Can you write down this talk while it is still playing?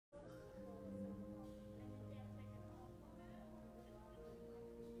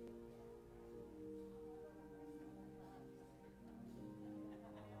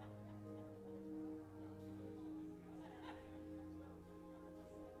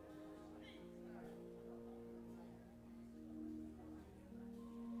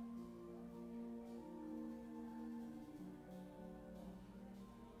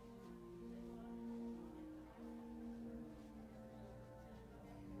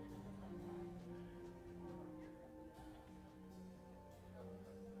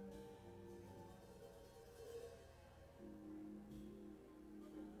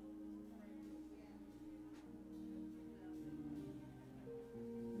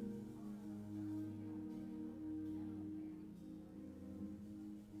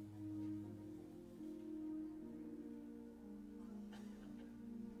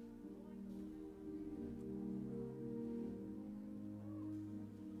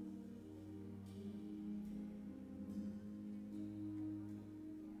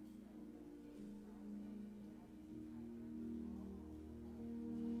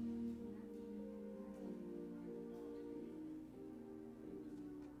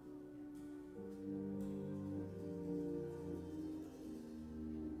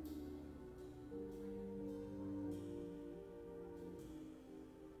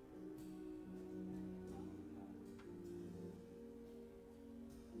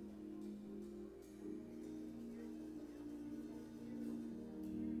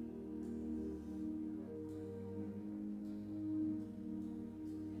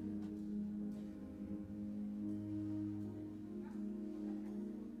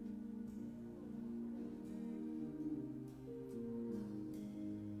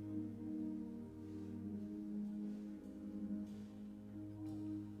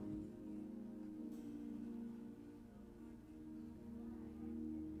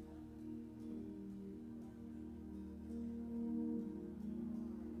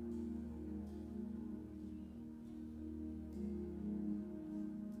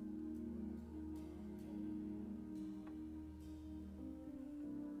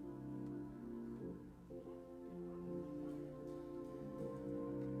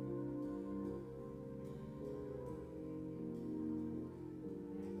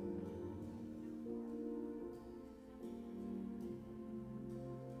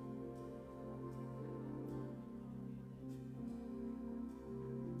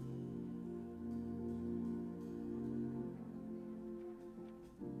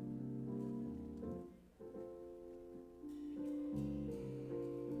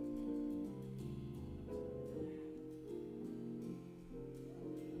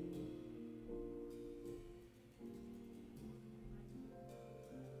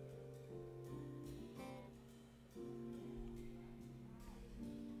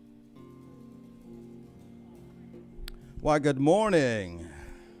Why, good morning.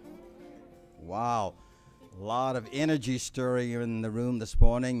 Wow. A lot of energy stirring in the room this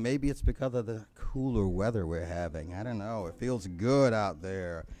morning. Maybe it's because of the cooler weather we're having. I don't know. It feels good out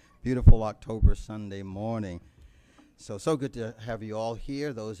there. Beautiful October Sunday morning. So good to have you all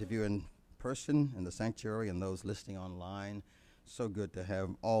here. Those of you in person in the sanctuary and those listening online. So good to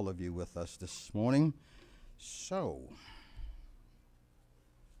have all of you with us this morning. So,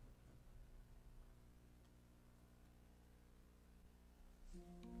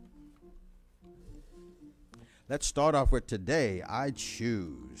 let's start off with today. I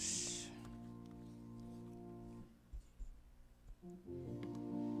choose.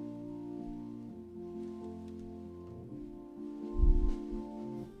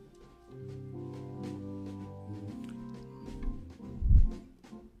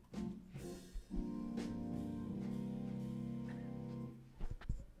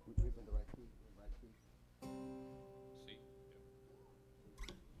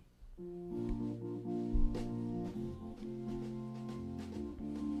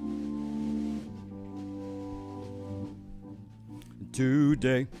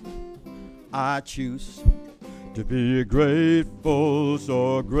 Today, I choose to be grateful,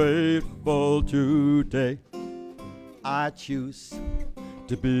 so grateful today. I choose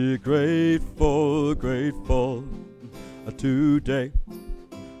to be grateful, grateful today.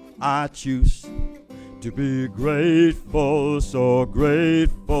 I choose to be grateful, so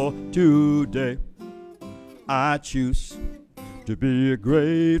grateful today. I choose to be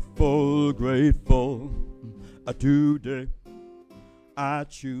grateful, grateful today. I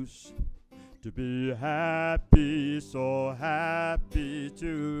choose to be happy, so happy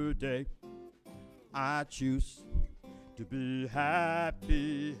today. I choose to be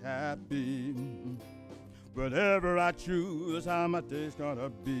happy, happy. Whatever I choose, how my day's gonna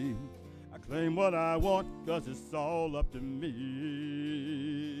be. I claim what I want, 'cause it's all up to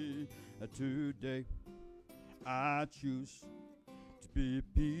me. Today, I choose to be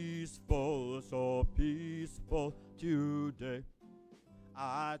peaceful, so peaceful today.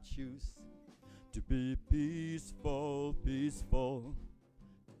 I choose to be peaceful, peaceful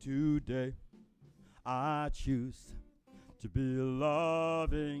today. I choose to be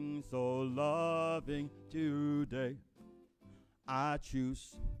loving, so loving today. I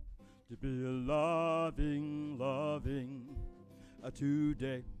choose to be loving, loving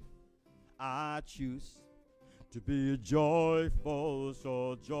today. I choose to be joyful,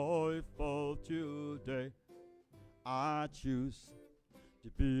 so joyful today. I choose to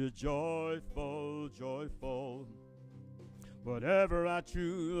be joyful, joyful. Whatever I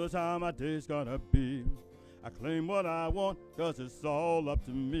choose, how my day's gonna be. I claim what I want, 'cause it's all up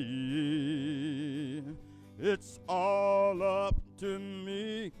to me. It's all up to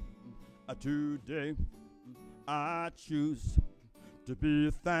me. Today, I choose to be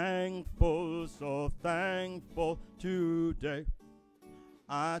thankful, so thankful today.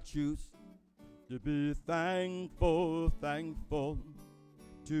 I choose to be thankful, thankful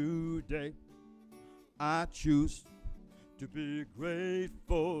today. I choose to be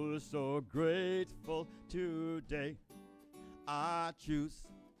grateful, so grateful today. I choose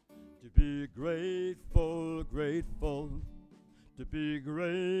to be grateful, grateful, to be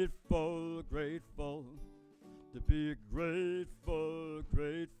grateful, grateful, to be grateful,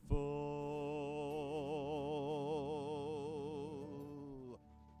 grateful.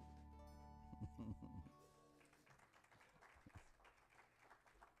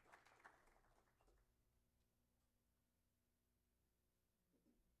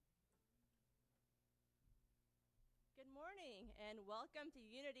 Good morning and welcome to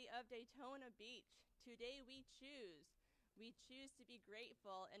Unity of Daytona Beach. Today we choose. We choose to be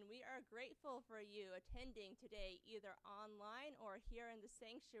grateful, and we are grateful for you attending today, either online or here in the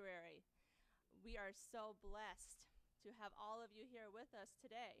sanctuary. We are so blessed to have all of you here with us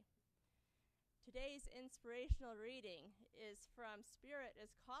today. Today's inspirational reading is from Spirit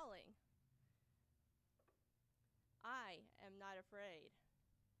is Calling. I am not afraid.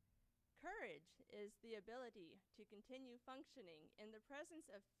 Courage is the ability to continue functioning in the presence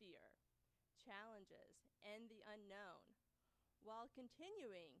of fear, challenges, and the unknown, while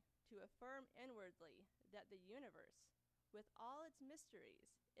continuing to affirm inwardly that the universe, with all its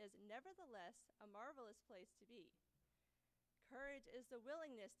mysteries, is nevertheless a marvelous place to be. Courage is the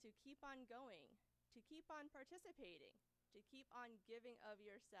willingness to keep on going, to keep on participating, to keep on giving of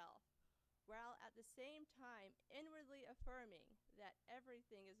yourself, while at the same time inwardly affirming that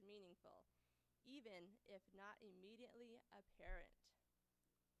everything is meaningful, even if not immediately apparent.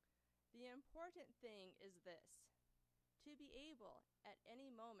 The important thing is this: to be able at any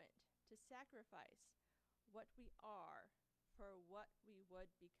moment to sacrifice what we are for what we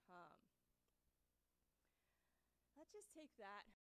would become. Let's just take that